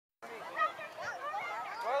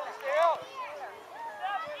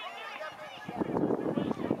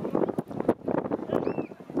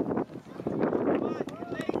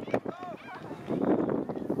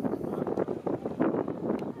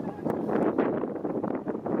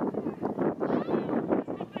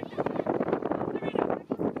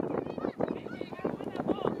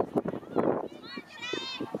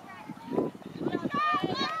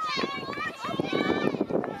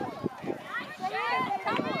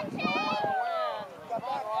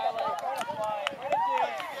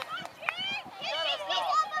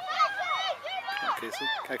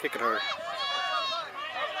kick it hard.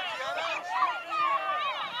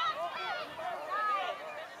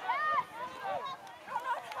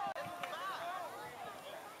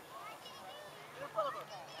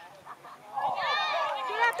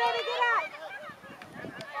 Get up, baby, get up!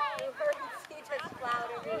 You heard he just plowed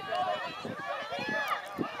into his brother.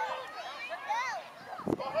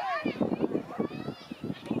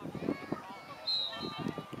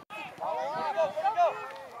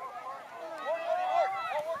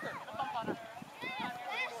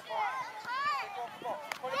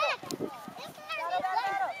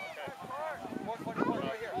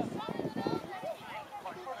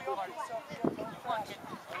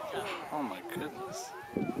 Oh my goodness.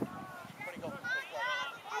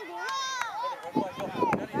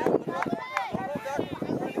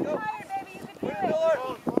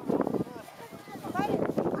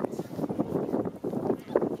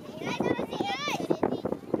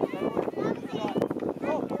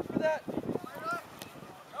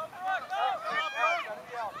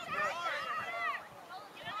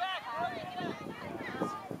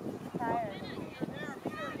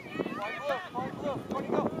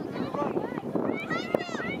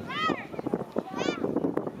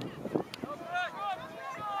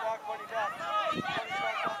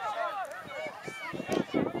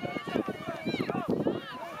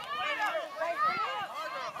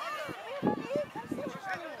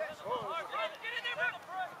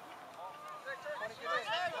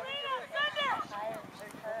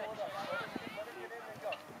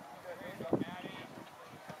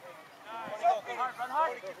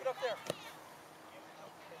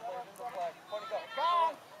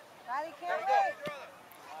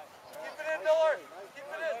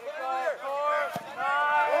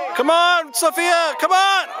 Come on, Sophia! Come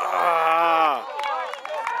on! Ah.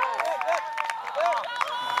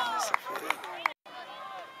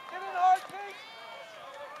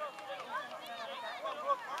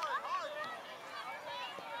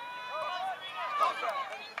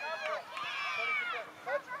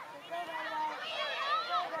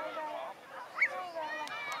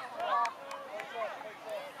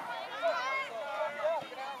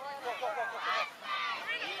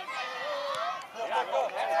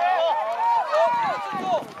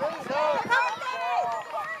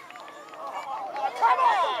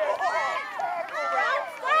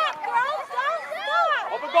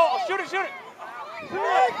 Shoot it!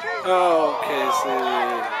 Oh, Casey.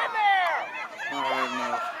 Not hard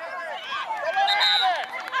enough.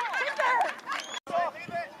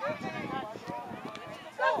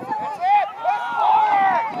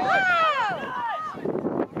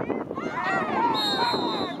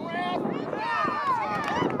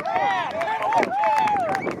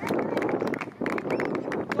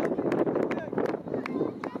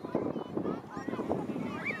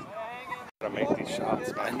 To make these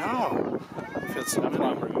shots. I know. That's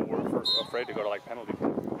why we're afraid to go to like penalty.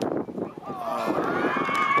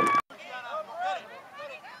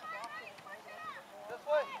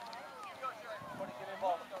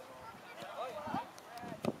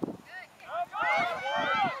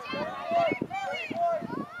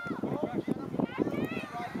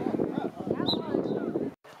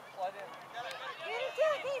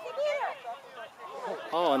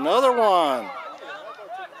 Oh, another one.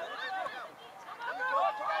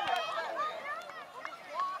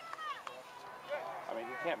 I mean,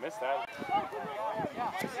 you can't miss that.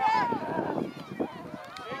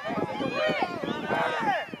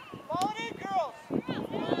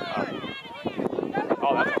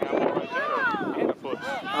 Oh, that's a handball right there. And a push.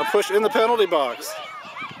 A push in the penalty box.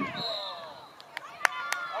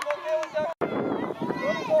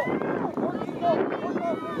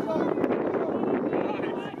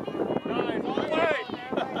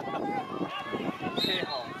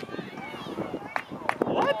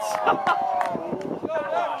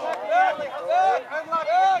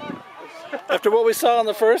 After what we saw in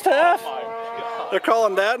the first half, they're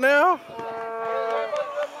calling that now?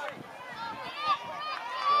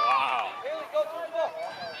 Wow. That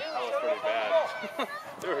was pretty bad.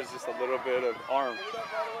 There was just a little bit of arm.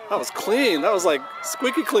 That was clean. That was like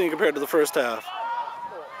squeaky clean compared to the first half.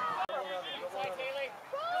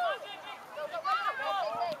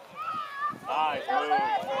 Nice move.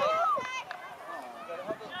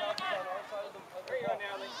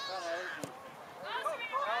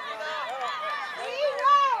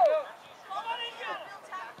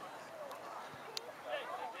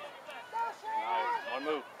 One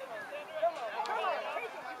move.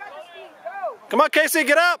 Come on, Casey,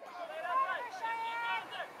 get up!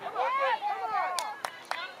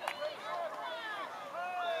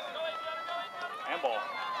 Handball.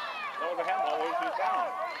 That was a handball. 42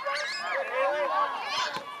 pounds.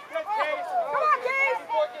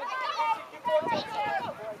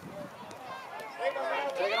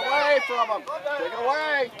 Take it away from him. Take it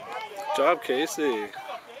away. Good job, Casey.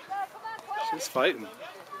 She's fighting.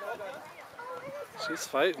 She's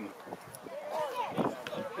fighting.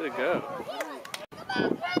 Way to go.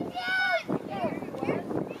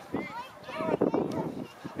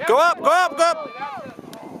 Go up, go up, go up.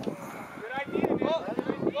 Good idea,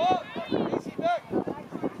 man. Go. Easy back.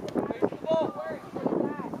 Face the ball.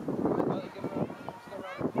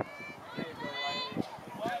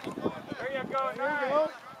 There you go. Nice.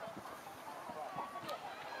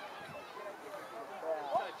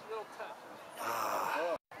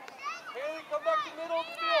 Haley, come back to middle of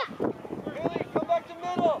the field. Haley, come back to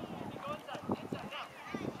middle.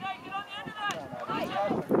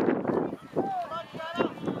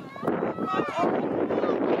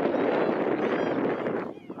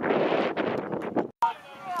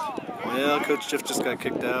 Well, Coach Jeff just got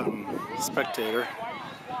kicked out and spectator.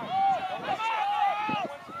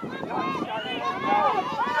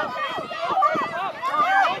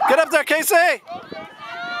 Get up there, Casey!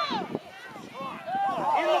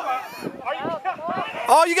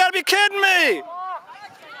 Oh, you gotta be kidding me!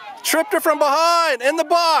 Tripped her from behind, in the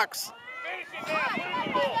box! Put it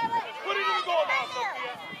in the goal now,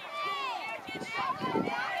 Sophia.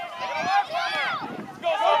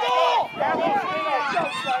 Go, go, go!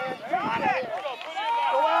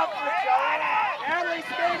 Go out for it, Natalie,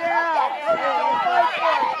 stay down!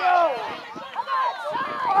 Go!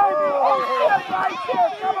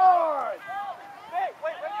 Come on!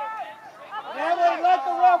 Natalie, let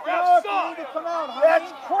the ref know if you need to come out, honey.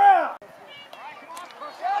 That's crap!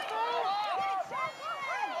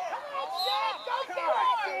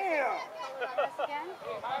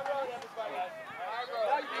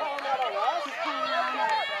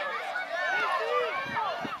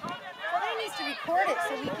 Somebody needs to record it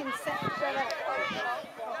so we can set that up.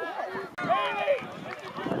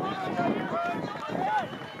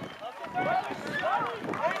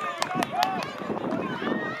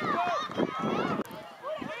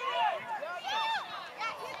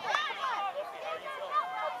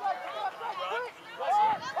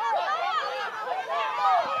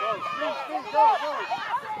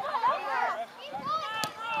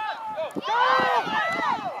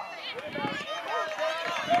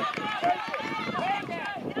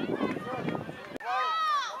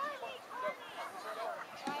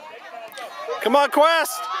 Come on,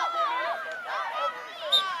 Quest!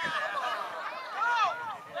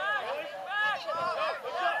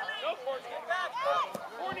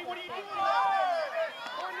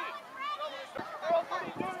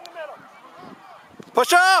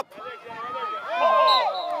 Push up!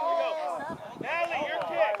 Natalie, your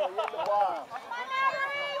kick.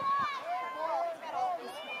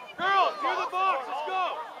 Girls, near the box. Let's go.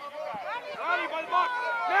 Natalie, by the box.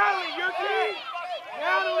 Natalie, your kick.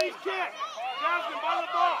 Natalie's kick. Jasmine, by the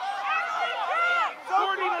box.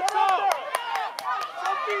 Courtney, let's go.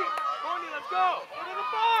 Sophie. Courtney, let's go. Go to the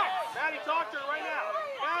box. Maddie, talk to her right now.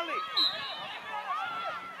 Natalie.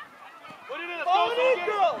 Put it in. Let's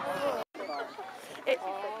go. It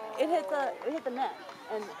hit the net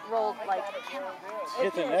and rolled like.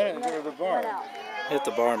 Hit the net and go to the bar. Went out. Hit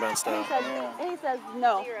the bar and bounced And out. he says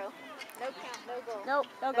no. Zero. No count, no goal. Nope,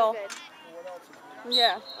 no No goal. good.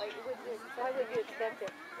 Yeah. Like, why would you expect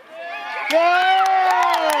it? What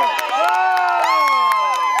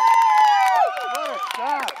a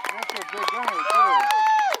shot. That's a big gunner, too.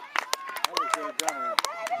 That was a good gunner.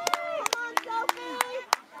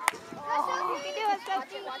 You can do it,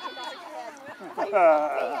 Sophie. Watch it back in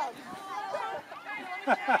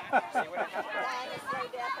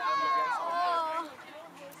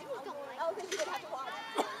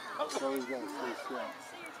So he's got to stay still.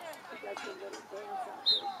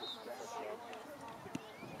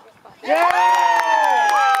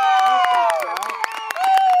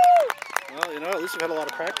 Well, you know, at least we've had a lot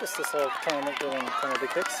of practice this whole tournament doing penalty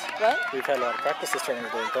kicks. What? We've had a lot of practice this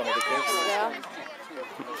tournament doing penalty kicks. Yeah.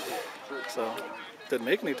 So, didn't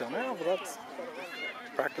make any till now, but that's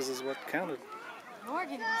practice is what counted. We're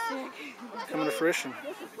getting sick. Coming to fruition.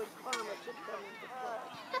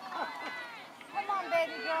 Come on,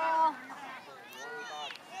 baby girl.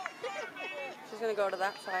 She's gonna go to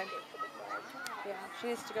that side. Yeah, she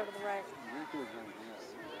needs to go to the right.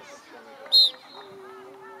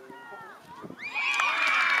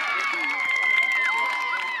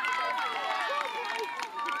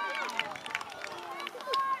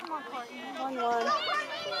 Come on, Courtney. 1-1.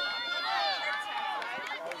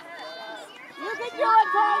 You can do it,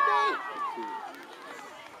 Courtney!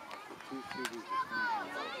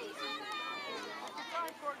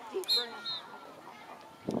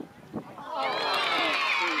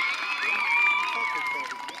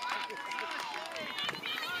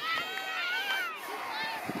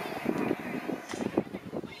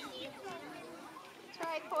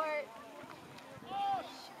 Try court.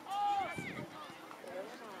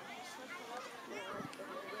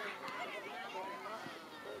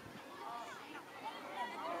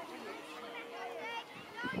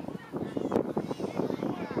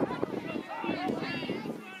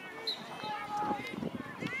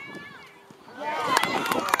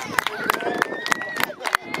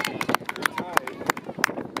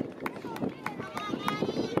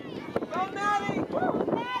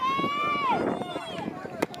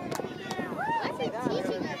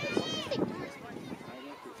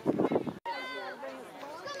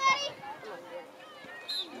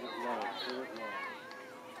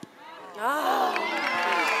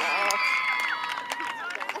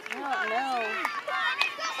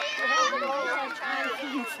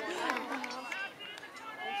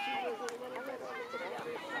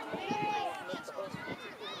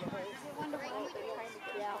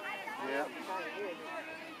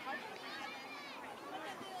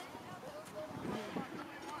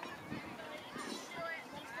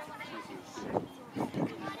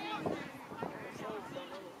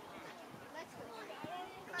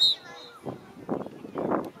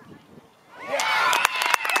 Yeah.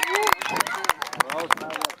 Well, it's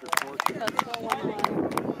not after 14.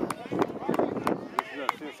 This is our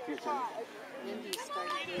fifth kicker.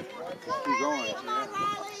 Keep going, yeah.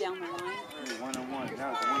 Down the line. One-on-one. Now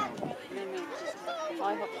it's one-on-one. Well,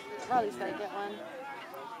 I hope Riley's got to get one.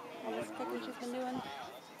 All this kicking she's been doing.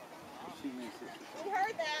 She makes it. We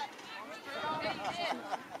heard that.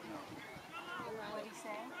 What did he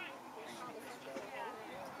say?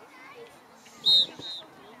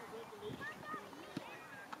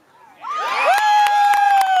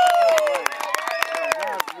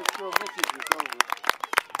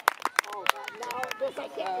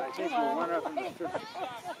 I think we're one up in the fifth.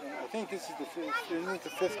 I think this is the fifth. Isn't it the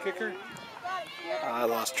fifth kicker? I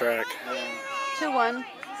lost track. 2-1.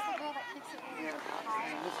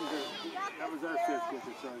 That was our fifth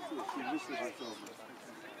kicker, so if she misses, it's over.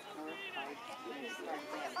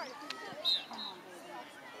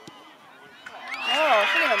 Oh,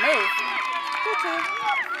 she didn't move. 2-2.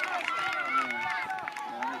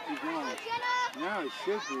 Keep going. No, it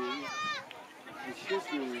should be. It should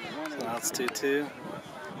be one. So now it's 2-2.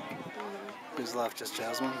 Who's left? Just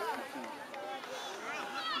Jasmine?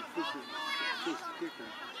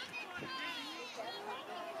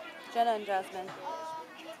 Jenna and Jasmine.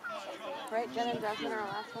 Right? Jenna and Jasmine are our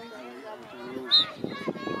last ones.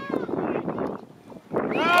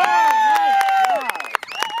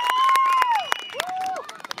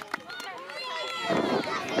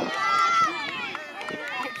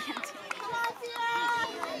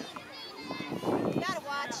 You gotta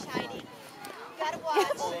watch, Heidi. You gotta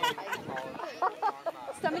watch.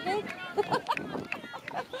 Stomach ache?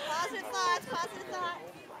 Positive thoughts, positive thoughts.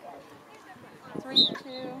 3-2.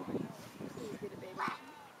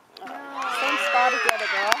 Same spot as the other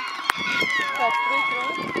girl. So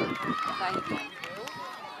 3-3. Thank you.